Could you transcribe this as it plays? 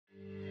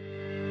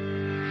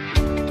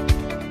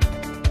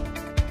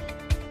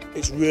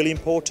it's really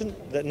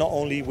important that not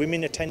only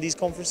women attend these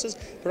conferences,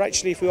 but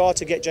actually if we are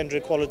to get gender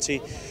equality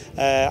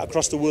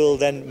across the world,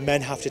 then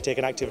men have to take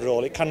an active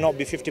role. It cannot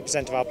be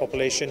 50% of our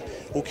population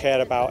who care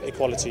about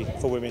equality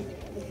for women.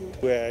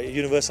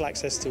 Universal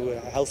access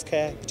to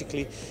healthcare,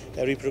 particularly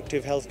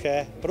reproductive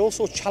healthcare, but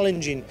also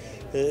challenging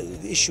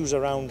issues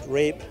around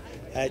rape,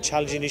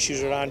 challenging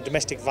issues around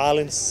domestic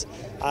violence,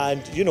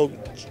 and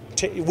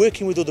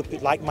working with other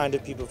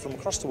like-minded people from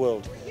across the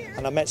world.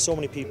 And I met so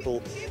many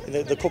people in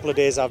the couple of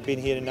days I've been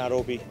here in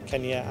Nairobi,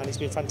 Kenya, and it's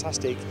been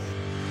fantastic.